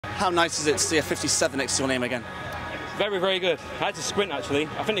How nice is it to see a 57 next to your name again? Very, very good. I had to squint actually.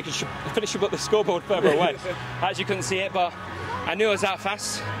 I think they should put the scoreboard further away. I actually couldn't see it, but I knew I was out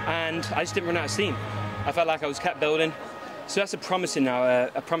fast and I just didn't run out of steam. I felt like I was kept building. So that's a promising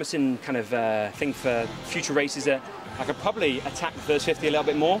kind of thing for future races. That I could probably attack the first 50 a little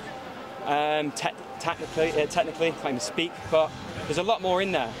bit more. Technically, can't even speak, but there's a lot more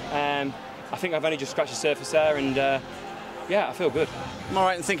in there. I think I've only just scratched the surface there, and yeah, I feel good. I'm all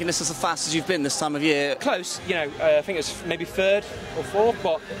right in thinking this is as fast as you've been this time of year. Close, you know. I think it's maybe third or fourth,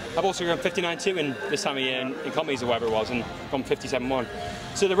 but I've also gone 59.2 in this time of year in commies or whatever it was, and gone 57.1.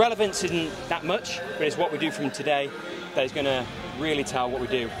 So the relevance isn't that much, but it's what we do from today that is going to really tell what we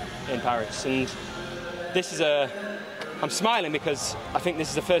do in Paris. And this is I'm smiling because I think this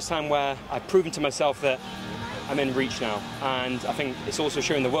is the first time where I've proven to myself that I'm in reach now, and I think it's also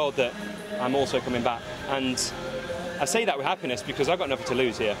showing the world that I'm also coming back. And I say that with happiness because I've got nothing to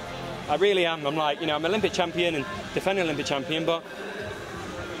lose here. I really am. I'm like, you know, I'm an Olympic champion and defending Olympic champion, but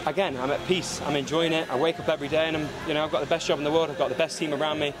again, I'm at peace. I'm enjoying it. I wake up every day and I've got the best job in the world. I've got the best team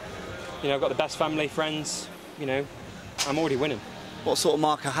around me. You know, I've got the best family, friends. You know, I'm already winning. What sort of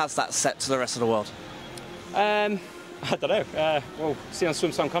marker has that set to the rest of the world? I don't know. Well, see on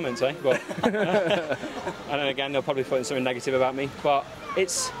Swim Song comments, eh? But I don't know. Again, they'll probably put something negative about me. But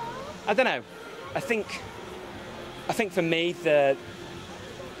it's, I don't know. I think for me, I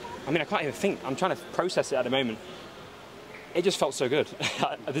can't even think. I'm trying to process it at the moment. It just felt so good.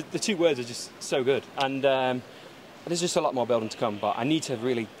 The two words are just so good. And there's just a lot more building to come. But I need to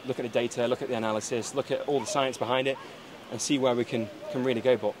really look at the data, look at the analysis, look at all the science behind it, and see where we can really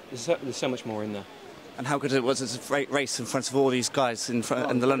go. But there's so much more in there. And how good it was as a great race in front of all these guys in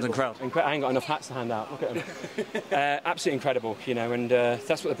the London crowd? I ain't got enough hats to hand out. Look at them. Absolutely incredible, you know, and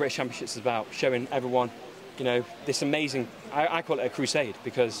that's what the British Championships is about, showing everyone, you know, this amazing, I call it a crusade,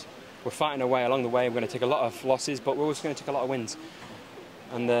 because we're fighting our way along the way. We're going to take a lot of losses, but we're also going to take a lot of wins.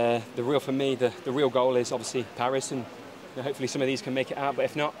 And for me, the real goal is obviously Paris, and you know, hopefully some of these can make it out, but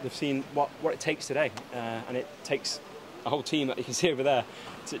if not, they've seen what it takes today. And it takes a whole team that you can see over there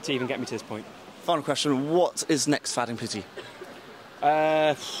to even get me to this point. Final question, what is next for Adam Peaty?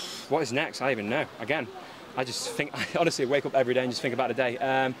 What is next? I don't even know. Again, I just think, I honestly wake up every day and just think about the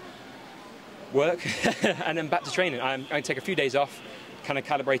day. Work, and then back to training. I'm going to take a few days off, kind of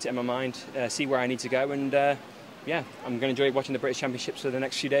calibrate it in my mind, see where I need to go, and yeah, I'm going to enjoy watching the British Championships for the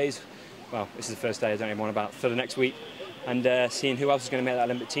next few days. Well, this is the first day, I don't even want about, for the next week, and seeing who else is going to make that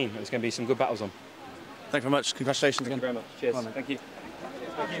Olympic team. There's going to be some good battles on. Thank you very much. Congratulations again. Thank you very much. Cheers. Thank you.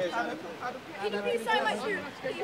 Thank you so much.